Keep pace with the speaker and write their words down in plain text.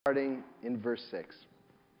starting in verse 6.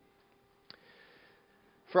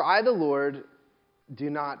 For I, the Lord, do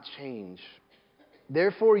not change.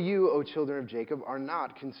 Therefore you, O children of Jacob, are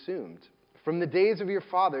not consumed. From the days of your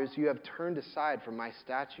fathers you have turned aside from my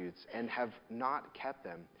statutes and have not kept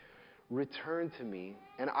them. Return to me,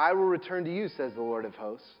 and I will return to you, says the Lord of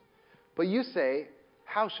hosts. But you say,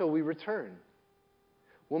 how shall we return?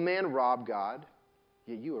 Will man rob God?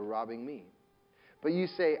 Yet you are robbing me. But you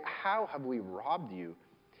say, how have we robbed you?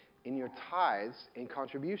 In your tithes and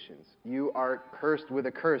contributions. You are cursed with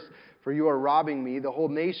a curse, for you are robbing me, the whole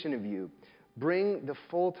nation of you. Bring the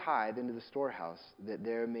full tithe into the storehouse, that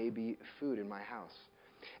there may be food in my house.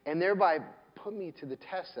 And thereby put me to the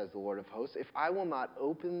test, says the Lord of hosts, if I will not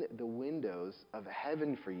open the windows of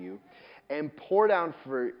heaven for you and pour down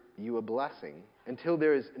for you a blessing until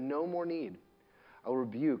there is no more need. I will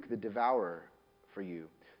rebuke the devourer for you,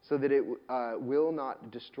 so that it will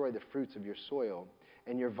not destroy the fruits of your soil,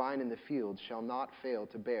 and your vine in the field shall not fail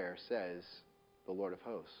to bear, says the Lord of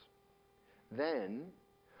hosts. Then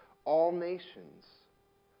all nations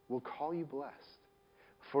will call you blessed,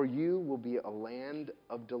 for you will be a land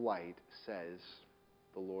of delight, says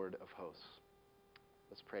the Lord of hosts.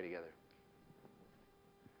 Let's pray together.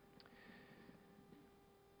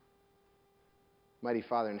 Mighty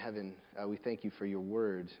Father in heaven, we thank you for your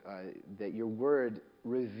word, that your word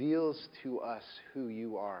reveals to us who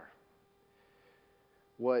you are.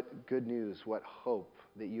 What good news, what hope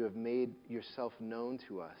that you have made yourself known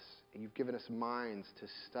to us. And you've given us minds to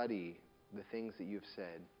study the things that you've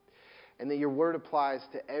said. And that your word applies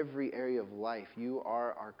to every area of life. You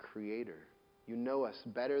are our creator. You know us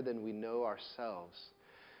better than we know ourselves.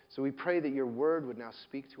 So we pray that your word would now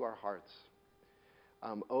speak to our hearts.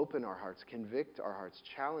 Open our hearts, convict our hearts,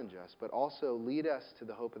 challenge us, but also lead us to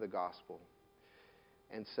the hope of the gospel.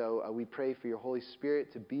 And so we pray for your Holy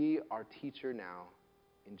Spirit to be our teacher now.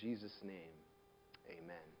 In Jesus' name,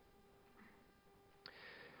 amen.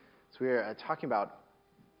 So we are talking about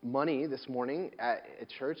money this morning at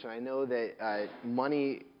church, and I know that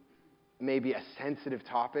money may be a sensitive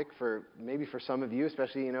topic for some of you,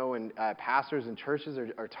 especially when pastors and churches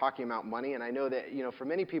are talking about money. And I know that for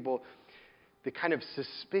many people, the kind of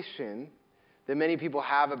suspicion that many people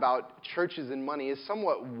have about churches and money is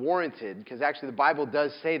somewhat warranted, because actually the Bible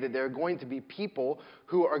does say that there are going to be people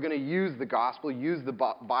who are going to use the gospel, use the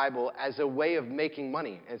Bible as a way of making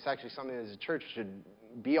money. And it's actually something that as a church should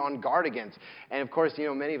be on guard against. And of course,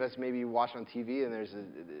 many of us maybe watch on TV and there's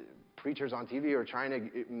preachers on TV who are trying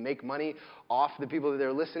to make money off the people that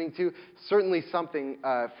they're listening to. Certainly something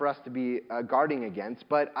for us to be guarding against.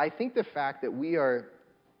 But I think the fact that we are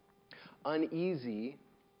uneasy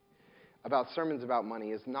about sermons about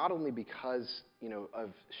money is not only because,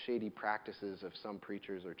 of shady practices of some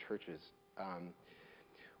preachers or churches.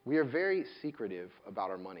 We are very secretive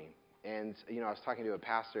about our money. And, I was talking to a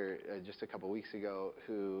pastor just a couple weeks ago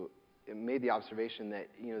who made the observation that,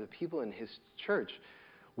 the people in his church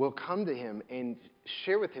will come to him and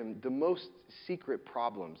share with him the most secret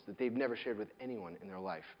problems that they've never shared with anyone in their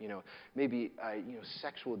life. Maybe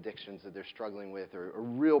sexual addictions that they're struggling with, or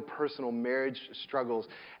real personal marriage struggles,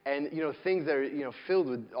 and things that are filled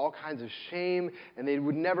with all kinds of shame, and they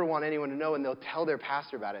would never want anyone to know, and they'll tell their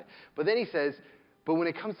pastor about it. But then he says, but when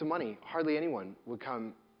it comes to money, hardly anyone would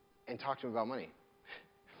come and talk to him about money.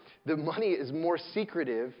 The money is more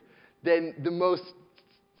secretive than the most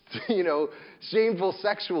shameful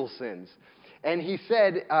sexual sins. And he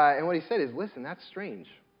said, and what he said is, listen, that's strange.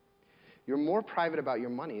 You're more private about your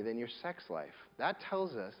money than your sex life. That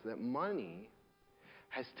tells us that money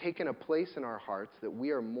has taken a place in our hearts that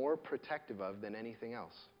we are more protective of than anything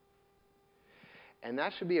else. And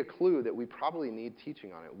that should be a clue that we probably need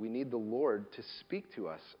teaching on it. We need the Lord to speak to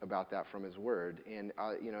us about that from his word. And,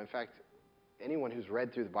 in fact, anyone who's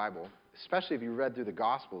read through the Bible, especially if you read through the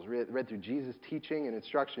Gospels, read through Jesus' teaching and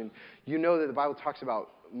instruction, you know that the Bible talks about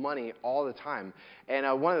money all the time. And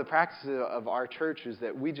one of the practices of our church is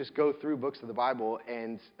that we just go through books of the Bible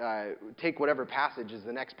and take whatever passage is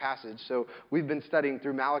the next passage. So we've been studying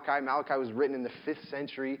through Malachi. Malachi was written in the 5th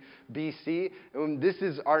century B.C. And this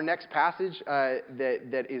is our next passage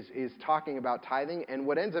that is talking about tithing. And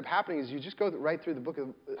what ends up happening is you just go right through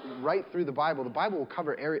the Bible. The Bible will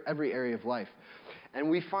cover every area of life. And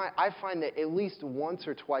I find that at least once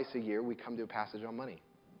or twice a year we come to a passage on money.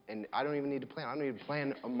 And I don't even need to plan. I don't need to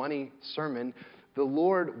plan a money sermon. The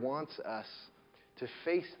Lord wants us to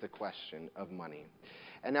face the question of money.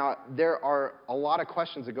 And now there are a lot of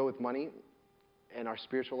questions that go with money. in our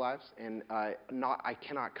spiritual lives, and I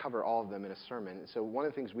cannot cover all of them in a sermon. So one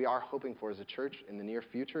of the things we are hoping for as a church in the near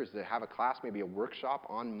future is to have a class, maybe a workshop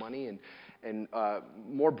on money and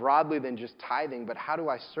more broadly than just tithing, but how do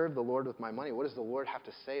I serve the Lord with my money? What does the Lord have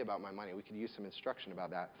to say about my money? We could use some instruction about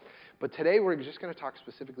that. But today we're just going to talk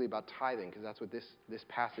specifically about tithing, because that's what this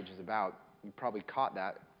passage is about. You probably caught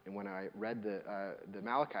that when I read the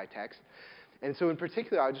Malachi text. And so in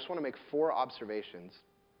particular, I just want to make 4 observations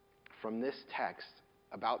from this text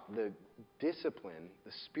about the discipline,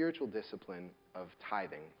 the spiritual discipline of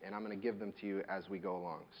tithing. And I'm going to give them to you as we go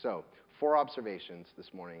along. So 4 observations this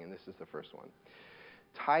morning, and this is the first one.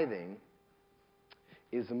 Tithing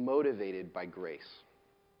is motivated by grace.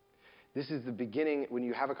 This is the beginning, when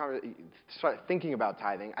you have a conversation, start thinking about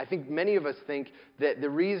tithing. I think many of us think that the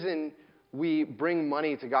reason we bring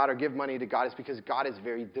money to God or give money to God is because God is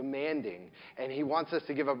very demanding and he wants us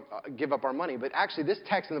to give up our money. But actually, this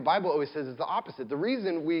text in the Bible always says it's the opposite. The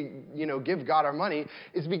reason we give God our money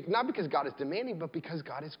is not because God is demanding, but because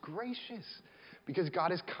God is gracious, because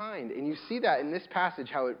God is kind. And you see that in this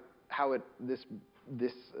passage,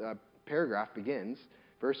 this paragraph begins,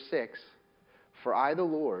 verse 6, "For I, the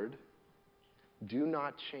Lord, do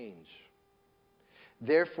not change.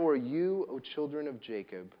 Therefore you, O children of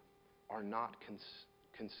Jacob, are not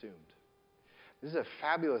consumed." This is a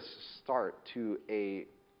fabulous start to a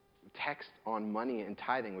text on money and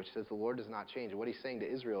tithing, which says the Lord does not change. And what he's saying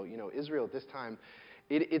to Israel, Israel at this time,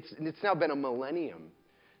 it's now been a millennium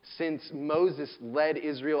since Moses led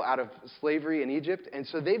Israel out of slavery in Egypt. And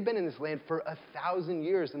so they've been in this land for 1,000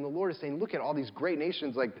 years. And the Lord is saying, look at all these great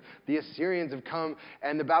nations, like the Assyrians have come,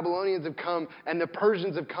 and the Babylonians have come, and the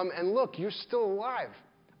Persians have come. And look, you're still alive.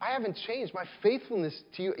 I haven't changed my faithfulness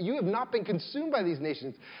to you. You have not been consumed by these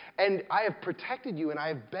nations. And I have protected you, and I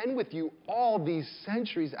have been with you all these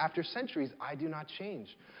centuries after centuries. I do not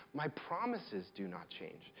change. My promises do not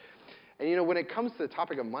change. And when it comes to the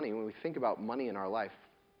topic of money, when we think about money in our life,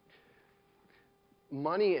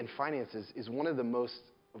 money and finances is one of the most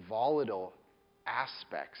volatile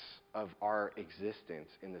aspects of our existence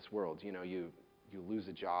in this world. You lose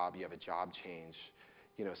a job, you have a job change.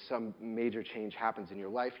 Some major change happens in your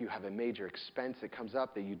life. You have a major expense that comes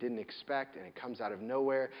up that you didn't expect, and it comes out of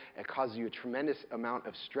nowhere. It causes you a tremendous amount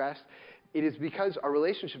of stress. It is because our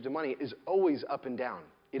relationship to money is always up and down.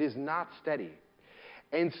 It is not steady.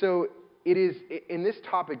 And so it is in this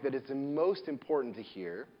topic that it's the most important to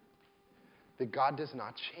hear that God does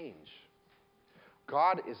not change.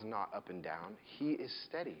 God is not up and down. He is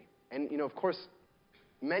steady. And, of course,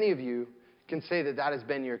 many of you can say that has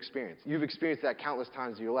been your experience. You've experienced that countless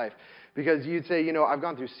times in your life. Because you'd say, I've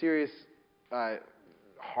gone through serious,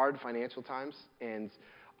 hard financial times, and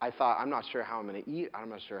I thought, I'm not sure how I'm going to eat. I'm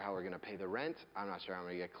not sure how we're going to pay the rent. I'm not sure how I'm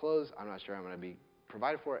going to get clothes. I'm not sure I'm going to be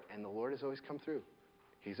provided for. And the Lord has always come through.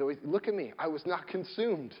 He's always, look at me. I was not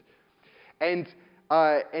consumed. And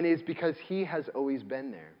it's because he has always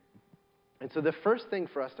been there. And so the first thing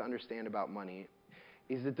for us to understand about money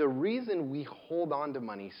is that the reason we hold on to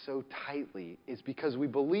money so tightly is because we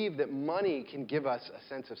believe that money can give us a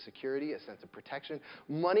sense of security, a sense of protection.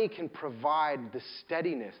 Money can provide the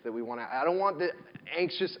steadiness that we want. I don't want the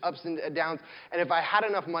anxious ups and downs. And if I had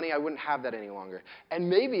enough money, I wouldn't have that any longer. And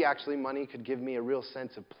maybe actually money could give me a real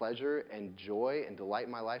sense of pleasure and joy and delight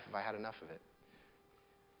in my life if I had enough of it.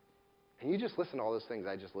 And you just listen to all those things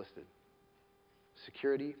I just listed.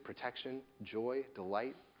 Security, protection, joy,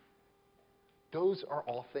 delight. Those are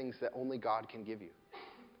all things that only God can give you.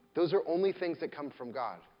 Those are only things that come from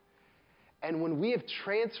God. And when we have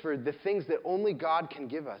transferred the things that only God can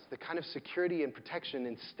give us, the kind of security and protection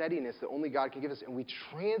and steadiness that only God can give us, and we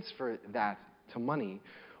transfer that to money,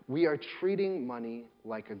 we are treating money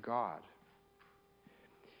like a god.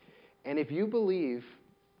 And if you believe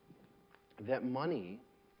that money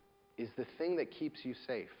is the thing that keeps you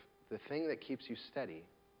safe, the thing that keeps you steady,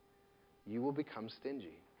 you will become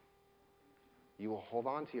stingy. You will hold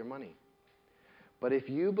on to your money. But if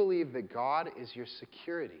you believe that God is your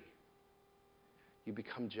security, you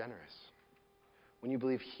become generous. When you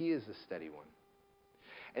believe he is the steady one.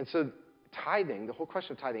 And so tithing, the whole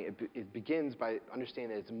question of tithing, it begins by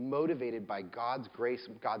understanding that it's motivated by God's grace,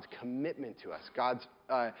 God's commitment to us, God's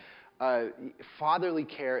fatherly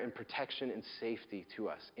care and protection and safety to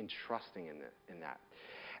us in trusting in that.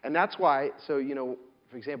 And that's why,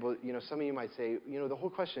 for example, some of you might say, the whole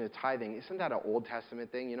question of tithing, isn't that an Old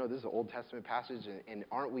Testament thing? This is an Old Testament passage, and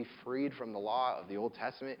aren't we freed from the law of the Old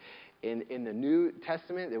Testament in the New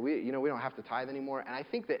Testament that we don't have to tithe anymore? And I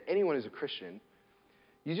think that anyone who's a Christian,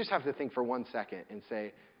 you just have to think for 1 second and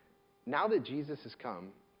say, now that Jesus has come,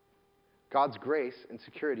 God's grace and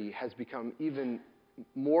security has become even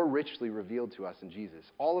more richly revealed to us in Jesus.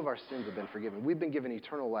 All of our sins have been forgiven. We've been given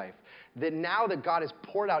eternal life. That now that God has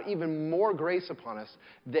poured out even more grace upon us,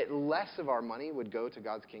 that less of our money would go to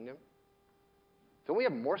God's kingdom. Don't we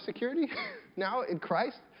have more security now in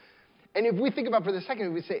Christ? And if we think about it for the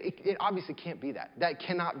second, we say it obviously can't be that. That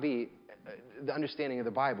cannot be the understanding of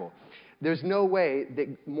the Bible. There's no way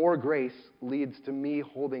that more grace leads to me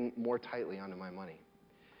holding more tightly onto my money.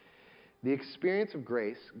 The experience of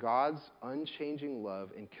grace, God's unchanging love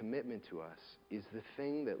and commitment to us, is the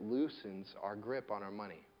thing that loosens our grip on our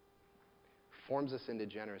money, forms us into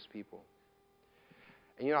generous people.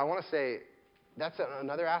 And I want to say that's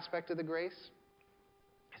another aspect of the grace,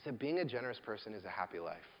 is that being a generous person is a happy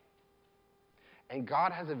life. And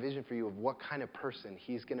God has a vision for you of what kind of person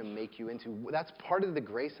he's going to make you into. That's part of the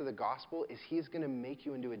grace of the gospel, is he's going to make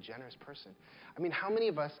you into a generous person. I mean, how many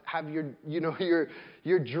of us have your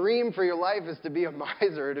dream for your life is to be a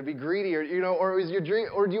miser, or to be greedy, or is your dream,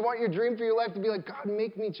 or do you want your dream for your life to be like, God,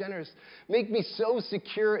 make me generous. Make me so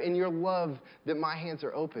secure in your love that my hands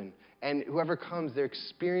are open. And whoever comes, their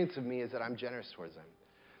experience of me is that I'm generous towards them.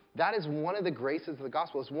 That is one of the graces of the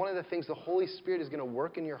gospel. It's one of the things the Holy Spirit is going to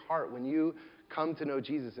work in your heart when you come to know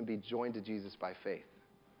Jesus and be joined to Jesus by faith,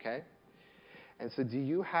 okay? And so do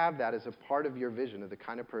you have that as a part of your vision of the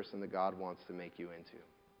kind of person that God wants to make you into,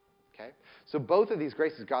 okay? So both of these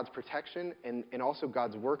graces, God's protection and also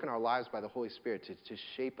God's work in our lives by the Holy Spirit to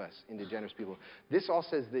shape us into generous people. This all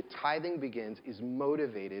says that tithing is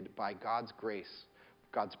motivated by God's grace,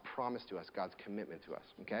 God's promise to us, God's commitment to us,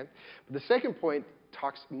 okay? But the second point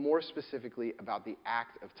talks more specifically about the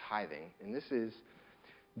act of tithing, and this is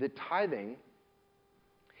that tithing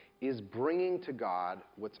is bringing to God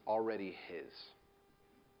what's already his.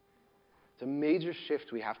 It's a major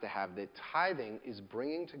shift we have to have, that tithing is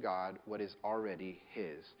bringing to God what is already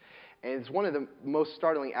his. And it's one of the most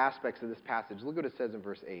startling aspects of this passage. Look what it says in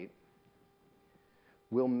verse 8.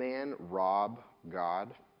 Will man rob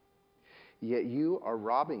God? Yet you are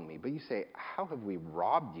robbing me. But you say, how have we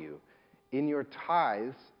robbed you? In your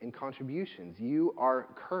tithes and contributions, you are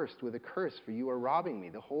cursed with a curse, for you are robbing me,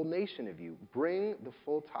 the whole nation of you. Bring the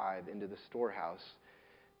full tithe into the storehouse,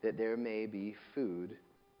 that there may be food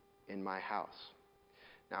in my house.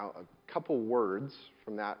 Now, a couple words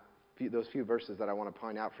from those few verses that I want to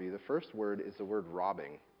point out for you. The first word is the word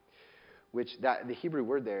robbing, which the Hebrew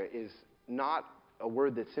word there is not a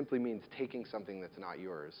word that simply means taking something that's not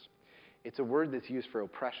yours. It's a word that's used for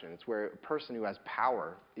oppression. It's where a person who has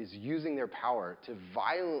power is using their power to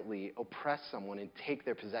violently oppress someone and take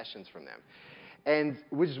their possessions from them. And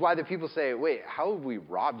which is why the people say, wait, how have we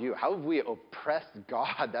robbed you? How have we oppressed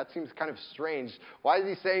God? That seems kind of strange. Why is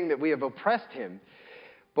he saying that we have oppressed him?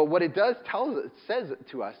 But what it says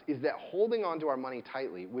to us is that holding on to our money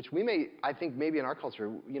tightly, which I think maybe in our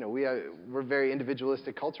culture, we're a very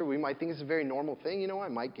individualistic culture. We might think it's a very normal thing. I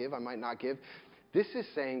might give, I might not give. This is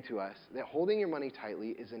saying to us that holding your money tightly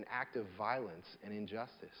is an act of violence and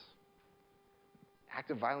injustice.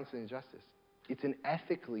 Act of violence and injustice. It's an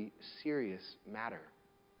ethically serious matter.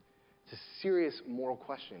 It's a serious moral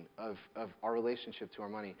question of our relationship to our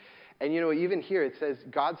money. And even here it says,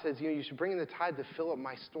 God says, you should bring in the tithe to fill up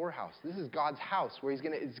my storehouse. This is God's house where it's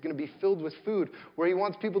going to be filled with food, where he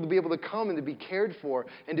wants people to be able to come and to be cared for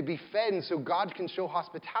and to be fed, and so God can show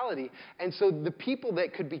hospitality. And so the people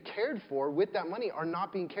that could be cared for with that money are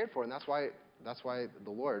not being cared for, and that's why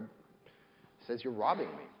the Lord says you're robbing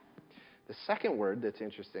me. The second word that's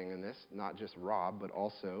interesting in this, not just rob, but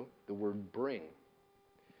also the word bring.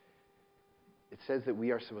 It says that we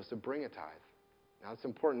are supposed to bring a tithe. Now, it's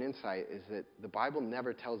important insight is that the Bible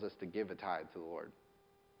never tells us to give a tithe to the Lord.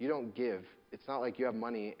 You don't give. It's not like you have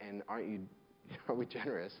money and are we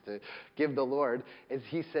generous to give the Lord? As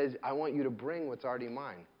he says, I want you to bring what's already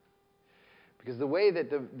mine. Because the way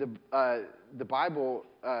that the Bible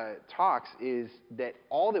talks is that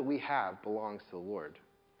all that we have belongs to the Lord.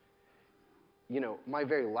 My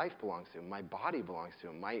very life belongs to him. My body belongs to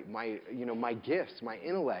him. My gifts, my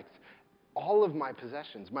intellect, all of my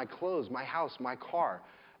possessions, my clothes, my house, my car,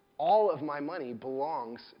 all of my money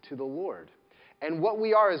belongs to the Lord. And what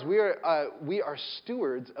we are is we are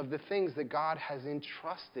stewards of the things that God has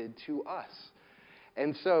entrusted to us.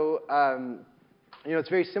 And so, it's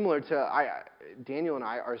very similar to Daniel and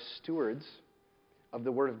I are stewards of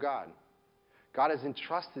the Word of God. God has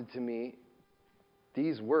entrusted to me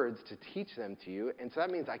these words to teach them to you. And so that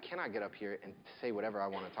means I cannot get up here and say whatever I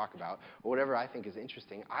want to talk about or whatever I think is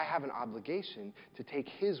interesting. I have an obligation to take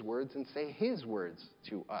his words and say his words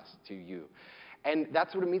to us, to you. And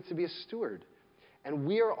that's what it means to be a steward. And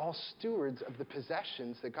we are all stewards of the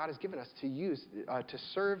possessions that God has given us to use to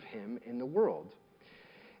serve him in the world.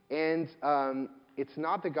 And it's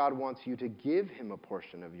not that God wants you to give him a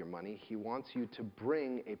portion of your money. He wants you to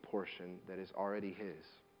bring a portion that is already his.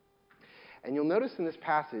 And you'll notice in this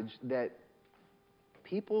passage that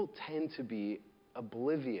people tend to be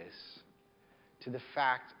oblivious to the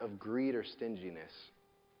fact of greed or stinginess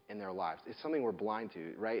in their lives. It's something we're blind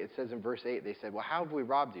to, right? It says in verse 8, they said, well, how have we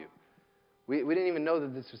robbed you? We didn't even know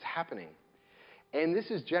that this was happening. And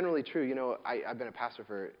this is generally true. You know, I've been a pastor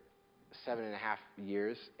for 7.5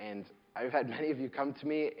 years, and I've had many of you come to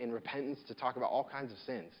me in repentance to talk about all kinds of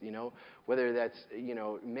sins, you know, whether that's, you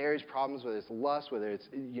know, marriage problems, whether it's lust, whether it's,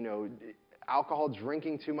 you know, alcohol,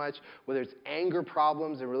 drinking too much, whether it's anger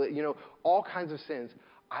problems, and really, you know, all kinds of sins.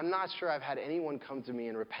 I'm not sure I've had anyone come to me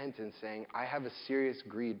in repentance saying, I have a serious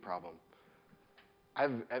greed problem.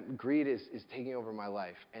 Greed is taking over my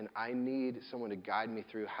life, and I need someone to guide me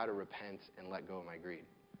through how to repent and let go of my greed.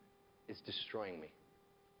 It's destroying me.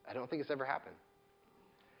 I don't think it's ever happened.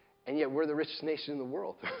 And yet we're the richest nation in the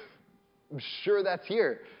world. I'm sure that's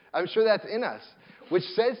here. I'm sure that's in us, which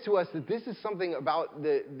says to us that this is something about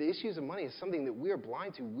the issues of money is something that we are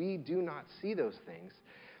blind to. We do not see those things.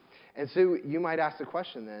 And so you might ask the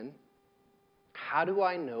question then, how do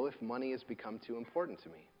I know if money has become too important to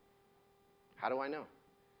me? How do I know?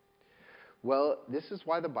 Well, this is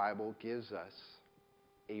why the Bible gives us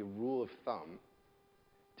a rule of thumb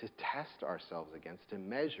to test ourselves against, to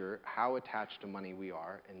measure how attached to money we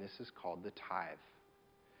are, and this is called the tithe.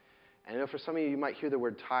 And I know for some of you, you might hear the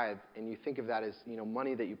word tithe, and you think of that as, you know,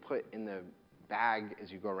 money that you put in the bag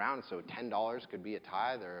as you go around. So $10 could be a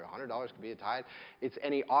tithe, or $100 could be a tithe. It's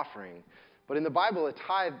any offering. But in the Bible, a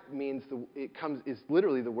tithe means is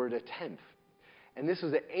literally the word a tenth. And this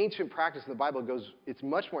was an ancient practice in the Bible. It's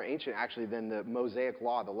much more ancient, actually, than the Mosaic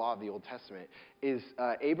law, the law of the Old Testament. Is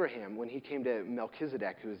Abraham, when he came to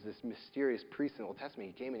Melchizedek, who is this mysterious priest in the Old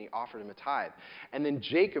Testament, he came and he offered him a tithe. And then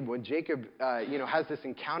Jacob, when Jacob has this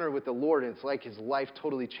encounter with the Lord, and it's like his life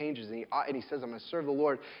totally changes, and he says, I'm going to serve the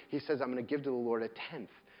Lord. He says, I'm going to give to the Lord a tenth.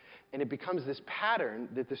 And it becomes this pattern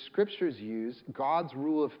that the Scriptures use, God's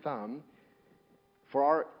rule of thumb, for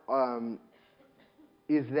our...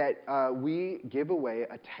 is that we give away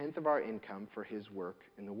a tenth of our income for his work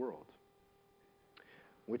in the world.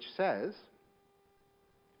 Which says,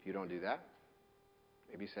 if you don't do that,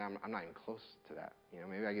 maybe you say, I'm not even close to that. You know,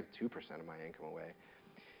 maybe I give 2% of my income away.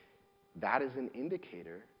 That is an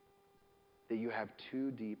indicator that you have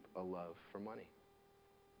too deep a love for money.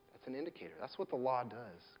 That's an indicator. That's what the law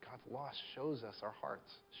does. God's law shows us our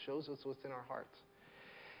hearts, shows us what's in our hearts.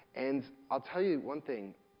 And I'll tell you one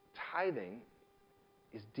thing, tithing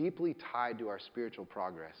is deeply tied to our spiritual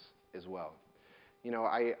progress as well. You know,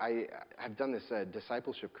 I have done this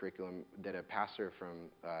discipleship curriculum that a pastor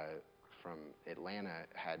from Atlanta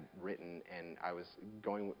had written, and I was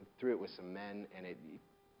going through it with some men, and it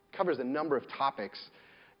covers a number of topics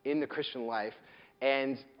in the Christian life.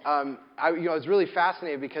 And I was really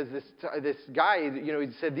fascinated because this guy, he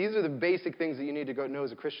said these are the basic things that you need to go know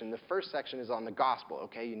as a Christian. The first section is on the gospel.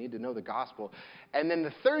 Okay, you need to know the gospel, and then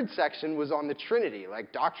the third section was on the Trinity,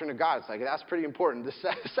 like doctrine of God. It's like that's pretty important.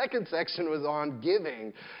 The second section was on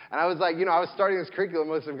giving, and I was like, I was starting this curriculum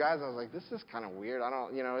with some guys. And I was like, this is kind of weird. I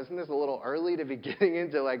don't, isn't this a little early to be getting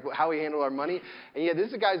into like how we handle our money? And yet,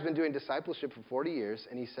 this guy's been doing discipleship for 40 years,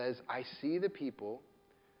 and he says, I see the people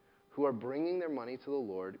who are bringing their money to the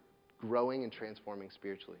Lord, growing and transforming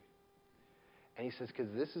spiritually. And he says, because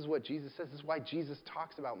this is what Jesus says. This is why Jesus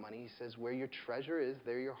talks about money. He says, where your treasure is,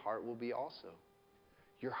 there your heart will be also.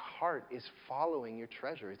 Your heart is following your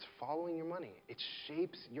treasure. It's following your money. It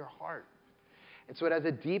shapes your heart. And so it has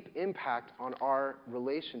a deep impact on our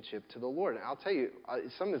relationship to the Lord. And I'll tell you,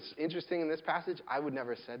 something that's interesting in this passage, I would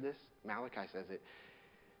never have said this. Malachi says it.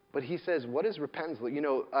 But he says, what is repentance?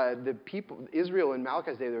 The people, Israel in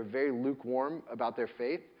Malachi's day, they were very lukewarm about their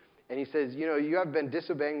faith. And he says, you have been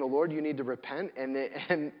disobeying the Lord. You need to repent.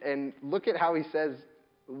 And look at how he says,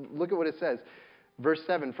 look at what it says. Verse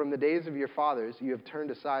 7, from the days of your fathers, you have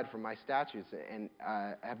turned aside from my statutes and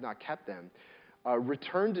have not kept them.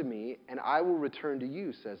 Return to me, and I will return to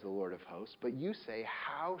you, says the Lord of hosts. But you say,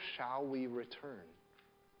 how shall we return?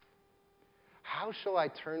 How shall I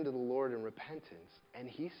turn to the Lord in repentance? And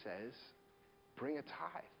he says, bring a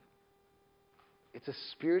tithe. It's a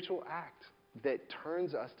spiritual act that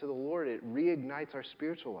turns us to the Lord. It reignites our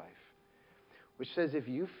spiritual life, which says if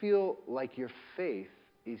you feel like your faith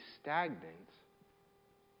is stagnant,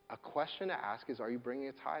 a question to ask is, are you bringing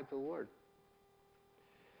a tithe to the Lord?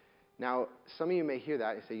 Now, some of you may hear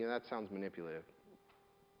that and say, that sounds manipulative.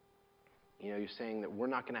 You're saying that we're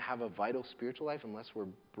not going to have a vital spiritual life unless we're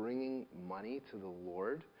bringing money to the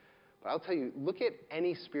Lord. But I'll tell you, look at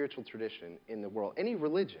any spiritual tradition in the world, any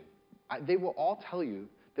religion. they will all tell you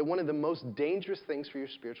that one of the most dangerous things for your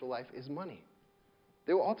spiritual life is money.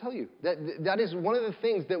 They will all tell you that is one of the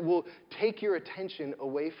things that will take your attention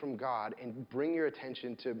away from God and bring your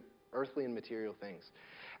attention to earthly and material things.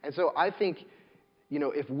 And so I think,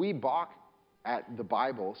 if we balk at the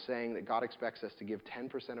Bible saying that God expects us to give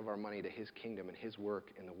 10% of our money to his kingdom and his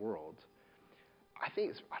work in the world, I don't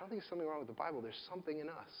think there's something wrong with the Bible. There's something in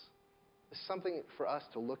us. There's something for us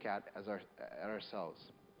to look at at ourselves.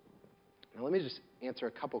 Now let me just answer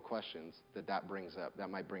a couple questions that brings up, that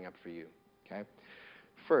might bring up for you, okay?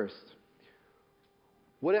 First,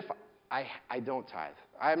 what if I don't tithe?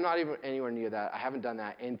 I'm not even anywhere near that. I haven't done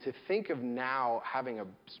that. And to think of now having a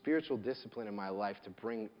spiritual discipline in my life to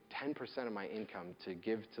bring 10% of my income to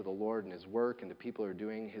give to the Lord and his work and the people who are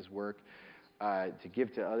doing his work, to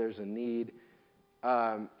give to others in need,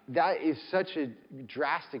 that is such a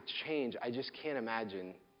drastic change. I just can't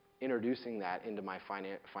imagine introducing that into my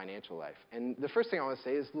financial life. And the first thing I want to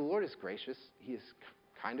say is the Lord is gracious. He is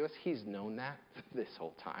kind to us. He's known that this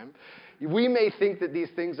whole time. We may think that these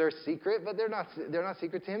things are secret, but they're not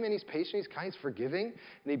secret to him. And he's patient, he's kind, he's forgiving,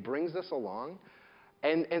 and he brings us along.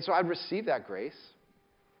 And so I'd receive that grace.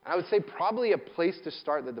 And I would say probably a place to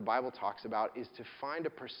start that the Bible talks about is to find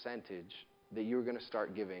a percentage that you're going to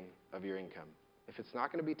start giving of your income. If it's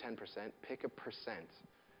not going to be 10%, pick a percent.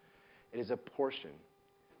 It is a portion.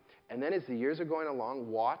 And then as the years are going along,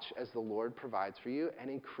 watch as the Lord provides for you and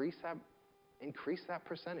increase that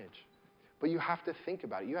percentage. But you have to think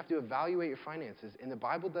about it. You have to evaluate your finances. And the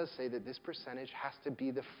Bible does say that this percentage has to be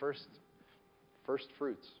the first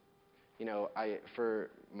fruits. For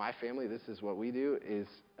my family, this is what we do is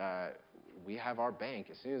we have our bank.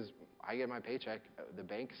 As soon as I get my paycheck, the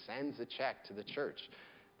bank sends a check to the church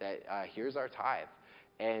that here's our tithe.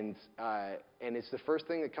 And it's the first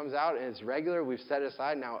thing that comes out, and it's regular. We've set it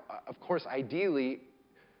aside. Now, of course, ideally,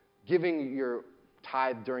 giving your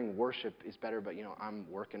tithe during worship is better, but, I'm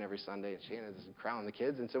working every Sunday, and Shannon's crowning the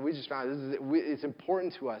kids. And so we just found it's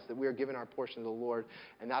important to us that we are giving our portion to the Lord,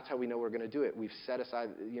 and that's how we know we're going to do it. We've set aside,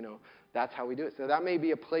 that's how we do it. So that may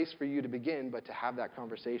be a place for you to begin, but to have that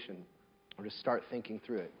conversation or to start thinking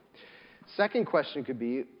through it. Second question could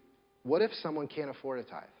be, what if someone can't afford a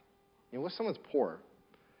tithe? What if someone's poor?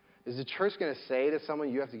 Is the church going to say to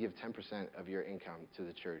someone, you have to give 10% of your income to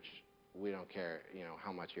the church? We don't care,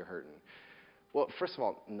 how much you're hurting. Well, first of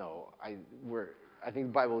all, no. I think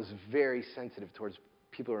the Bible is very sensitive towards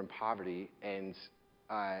people who are in poverty, and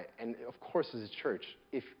of course, as a church,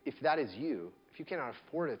 if that is you, if you cannot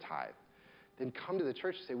afford a tithe, then come to the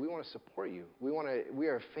church and say, we want to support you. We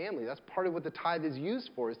are a family. That's part of what the tithe is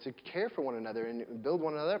used for, is to care for one another and build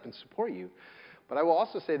one another up and support you. But I will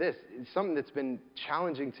also say this, it's something that's been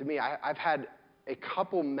challenging to me. I've had a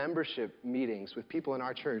couple membership meetings with people in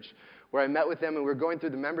our church where I met with them and we were going through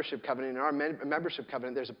the membership covenant. In our membership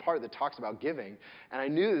covenant, there's a part that talks about giving. And I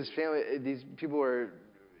knew these people were,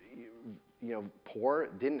 poor,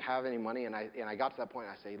 didn't have any money. And I got to that point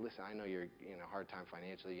and I say, listen, I know you're in a hard time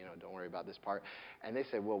financially, don't worry about this part. And they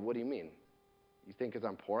said, well, what do you mean? You think because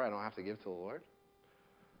I'm poor, I don't have to give to the Lord?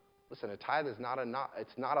 Listen, a tithe is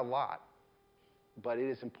it's not a lot. But it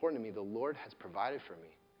is important to me. The Lord has provided for me.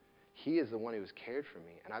 He is the one who has cared for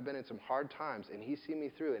me. And I've been in some hard times, and he's seen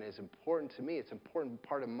me through. And it's important to me. It's an important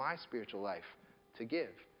part of my spiritual life to give.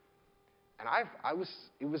 And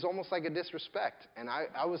it was almost like a disrespect. And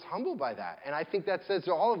I was humbled by that. And I think that says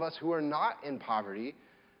to all of us who are not in poverty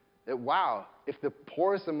that, wow, if the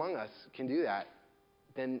poorest among us can do that,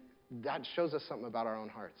 then that shows us something about our own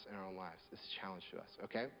hearts and our own lives. It's a challenge to us,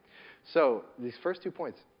 okay? So these first 2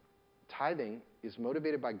 points. Tithing is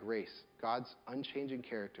motivated by grace, God's unchanging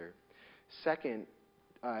character. Second,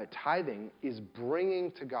 tithing is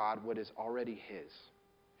bringing to God what is already his.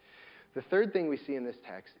 The third thing we see in this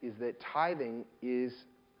text is that tithing is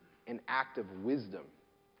an act of wisdom.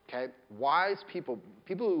 Okay? Wise people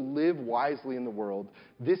who live wisely in the world,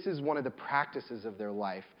 this is one of the practices of their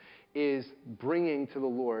life, is bringing to the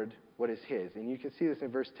Lord what is his. And you can see this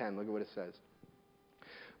in verse 10. Look at what it says.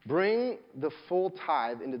 Bring the full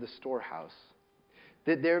tithe into the storehouse,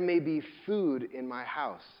 that there may be food in my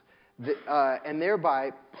house, and thereby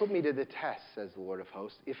put me to the test, says the Lord of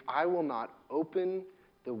hosts, if I will not open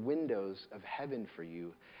the windows of heaven for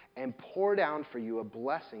you and pour down for you a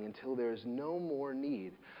blessing until there is no more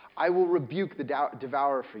need. I will rebuke the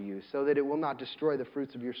devourer for you, so that it will not destroy the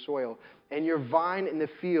fruits of your soil, and your vine in the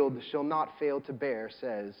field shall not fail to bear,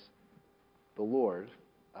 says the Lord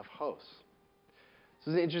of hosts.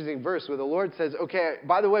 This is an interesting verse where the Lord says, okay,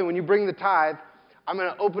 by the way, when you bring the tithe, I'm going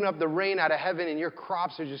to open up the rain out of heaven and your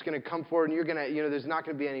crops are just going to come forward and you're going to, there's not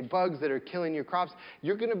going to be any bugs that are killing your crops.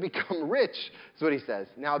 You're going to become rich, is what he says.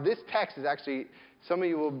 Now, this text is actually, some of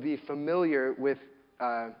you will be familiar with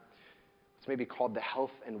what's maybe called the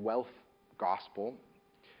health and wealth gospel,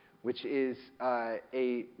 which is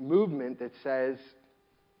a movement that says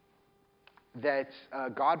that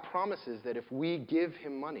God promises that if we give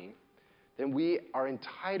him money, then we are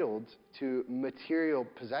entitled to material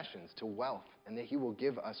possessions, to wealth, and that he will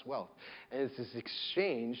give us wealth. And it's this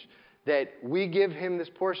exchange that we give him this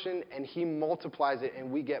portion and he multiplies it and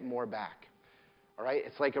we get more back. All right?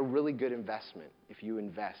 It's like a really good investment if you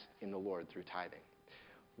invest in the Lord through tithing.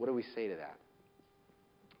 What do we say to that?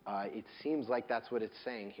 It seems like that's what it's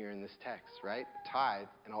saying here in this text, right? Tithe,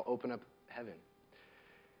 and I'll open up heaven.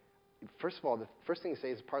 First of all, the first thing to say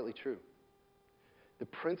is partly true. The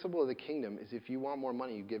principle of the kingdom is if you want more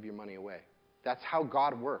money, you give your money away. That's how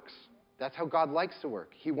God works. That's how God likes to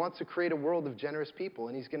work. He wants to create a world of generous people,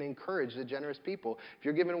 and he's going to encourage the generous people. If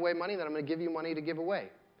you're giving away money, then I'm going to give you money to give away.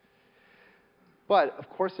 But, of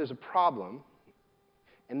course, there's a problem,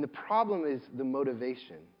 and the problem is the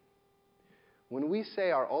motivation. When we say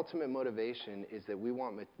our ultimate motivation is that we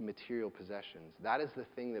want material possessions, that is the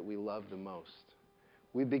thing that we love the most.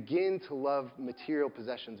 We begin to love material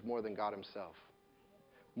possessions more than God himself,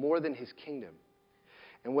 more than his kingdom.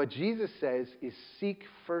 And what Jesus says is seek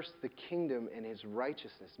first the kingdom and his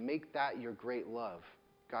righteousness. Make that your great love,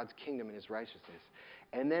 God's kingdom and his righteousness.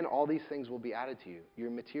 And then all these things will be added to you.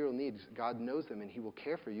 Your material needs, God knows them and he will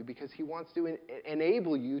care for you because he wants to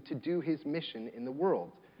enable you to do his mission in the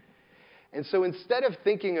world. And so instead of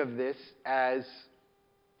thinking of this as,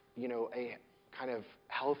 a kind of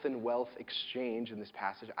health and wealth exchange in this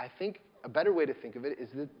passage, I think a better way to think of it is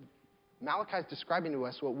that Malachi is describing to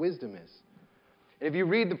us what wisdom is. And if you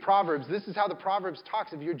read the Proverbs, this is how the Proverbs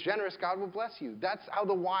talks. If you're generous, God will bless you. That's how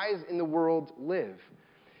the wise in the world live.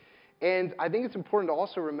 And I think it's important to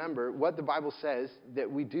also remember what the Bible says that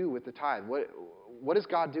we do with the tithe. What does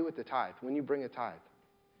God do with the tithe when you bring a tithe?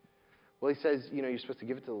 Well, he says, you're supposed to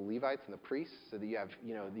give it to the Levites and the priests so that you have,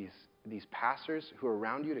 these pastors who are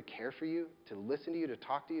around you to care for you, to listen to you, to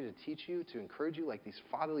talk to you, to teach you, to encourage you, like these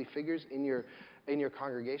fatherly figures in your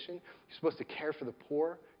congregation. You're supposed to care for the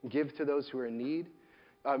poor, give to those who are in need.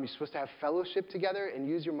 You're supposed to have fellowship together and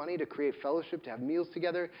use your money to create fellowship, to have meals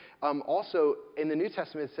together. Also, in the New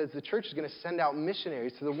Testament, it says the church is going to send out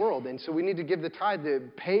missionaries to the world. And so we need to give the tithe to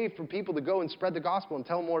pay for people to go and spread the gospel and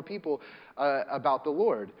tell more people about the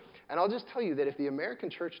Lord. And I'll just tell you that if the American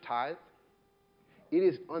church tithed, it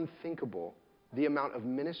is unthinkable the amount of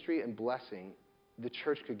ministry and blessing the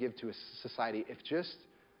church could give to a society if just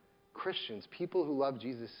Christians, people who love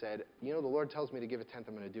Jesus, said, the Lord tells me to give a tenth,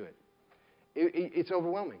 I'm going to do it. It's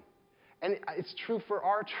overwhelming. And it's true for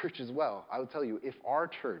our church as well. I will tell you, if our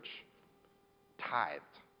church tithed,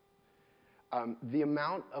 the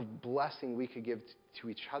amount of blessing we could give to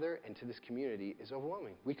each other and to this community is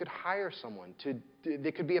overwhelming. We could hire someone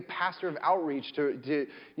there could be a pastor of outreach to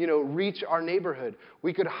reach our neighborhood.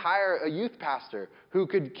 We could hire a youth pastor who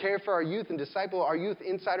could care for our youth and disciple our youth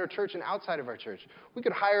inside our church and outside of our church. We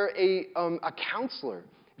could hire a counselor.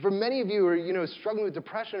 For many of you who are, struggling with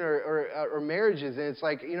depression or marriages, and it's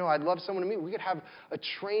like, I'd love someone to meet. We could have a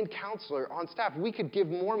trained counselor on staff. We could give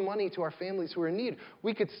more money to our families who are in need.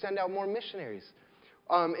 We could send out more missionaries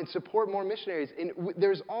and support more missionaries. And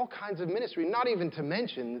there's all kinds of ministry, not even to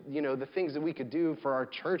mention, the things that we could do for our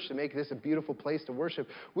church to make this a beautiful place to worship.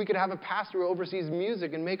 We could have a pastor who oversees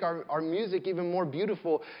music and make our music even more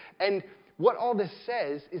beautiful. And what all this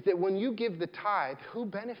says is that when you give the tithe, who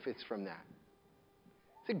benefits from that?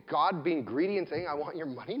 Is it God being greedy and saying, I want your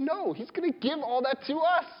money? No, he's going to give all that to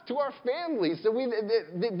us, to our families. So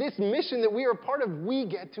this mission that we are a part of, we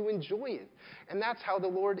get to enjoy it. And that's how the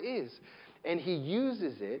Lord is. And he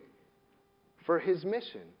uses it for his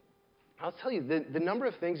mission. I'll tell you, the number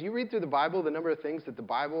of things, you read through the Bible, the number of things that the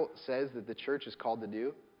Bible says that the church is called to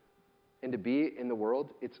do and to be in the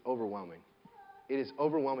world, it's overwhelming. It is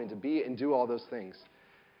overwhelming to be and do all those things.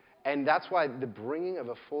 And that's why the bringing of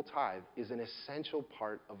a full tithe is an essential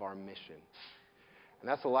part of our mission. And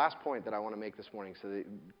that's the last point that I want to make this morning. So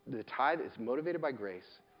the tithe is motivated by grace.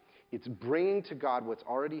 It's bringing to God what's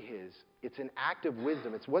already his. It's an act of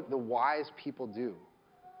wisdom. It's what the wise people do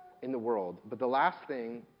in the world. But the last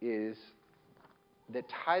thing is that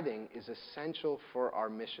tithing is essential for our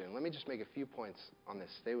mission. Let me just make a few points on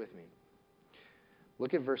this. Stay with me.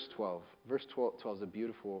 Look at verse 12. Verse 12 is a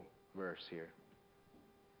beautiful verse here.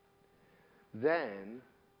 Then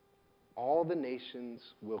all the nations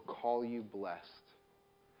will call you blessed,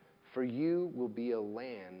 for you will be a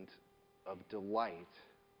land of delight,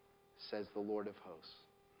 says the Lord of hosts.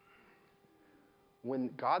 When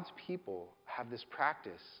God's people have this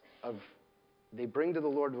practice of they bring to the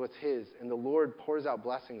Lord what's his, and the Lord pours out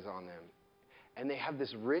blessings on them, and they have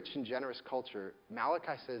this rich and generous culture,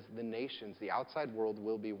 Malachi says the nations, the outside world,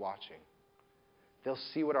 will be watching. They'll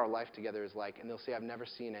see what our life together is like, and they'll say, I've never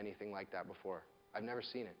seen anything like that before. I've never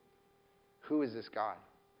seen it. Who is this God?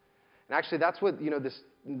 And actually, that's what,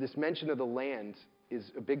 this mention of the land is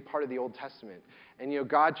a big part of the Old Testament. And,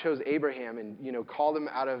 God chose Abraham and, called him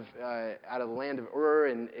out of the land of Ur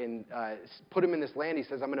and put him in this land. He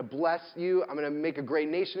says, I'm going to bless you. I'm going to make a great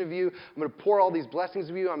nation of you. I'm going to pour all these blessings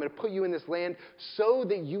of you. I'm going to put you in this land so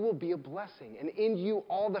that you will be a blessing. And in you,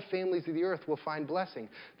 all the families of the earth will find blessing.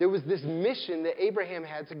 There was this mission that Abraham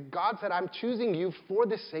had. So God said, I'm choosing you for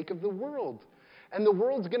the sake of the world. And the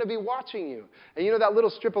world's going to be watching you. And that little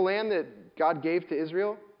strip of land that God gave to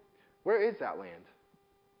Israel? Where is that land?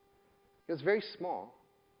 It's very small,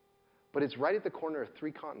 but it's right at the corner of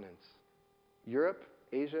 3 continents: Europe,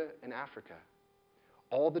 Asia, and Africa.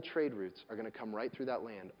 All the trade routes are going to come right through that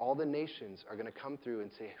land. All the nations are going to come through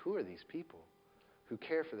and say, who are these people who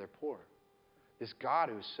care for their poor? This God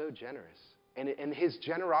who is so generous. And his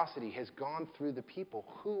generosity has gone through the people.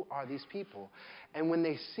 Who are these people? And when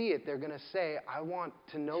they see it, they're going to say, I want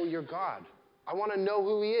to know your God. I want to know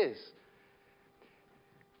who he is.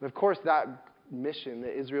 But of course, that mission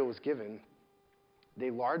that Israel was given, they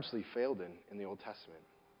largely failed in the Old Testament.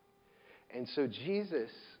 And so Jesus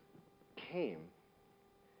came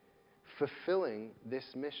fulfilling this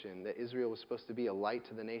mission that Israel was supposed to be a light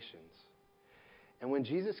to the nations. And when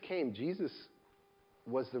Jesus came, Jesus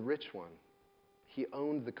was the rich one. He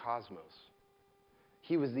owned the cosmos.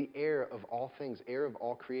 He was the heir of all things, heir of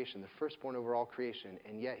all creation, the firstborn over all creation,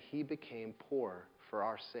 and yet he became poor for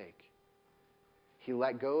our sake. He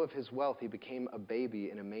let go of his wealth. He became a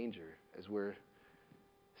baby in a manger, as we're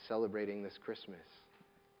celebrating this Christmas.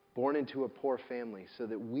 Born into a poor family so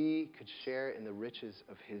that we could share in the riches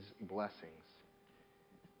of his blessings.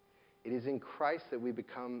 It is in Christ that we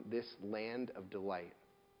become this land of delight.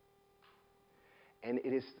 And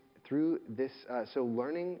it is through this, so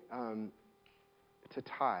learning to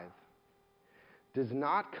tithe does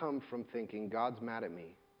not come from thinking God's mad at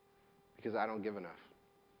me because I don't give enough.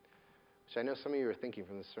 Which I know some of you are thinking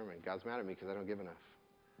from this sermon, God's mad at me because I don't give enough.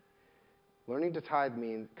 Learning to tithe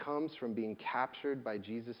comes from being captured by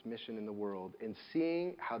Jesus' mission in the world and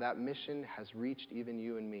seeing how that mission has reached even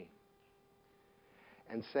you and me.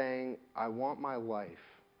 And saying, I want my life,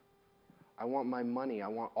 I want my money, I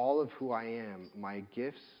want all of who I am, my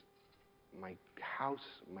gifts, my house,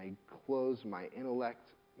 my clothes, my intellect,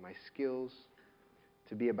 my skills,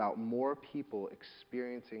 to be about more people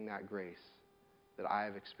experiencing that grace that I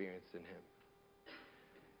have experienced in him.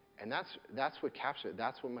 And that's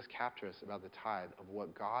what must capture us about the tithe of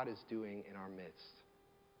what God is doing in our midst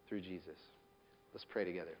through Jesus. Let's pray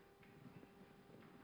together.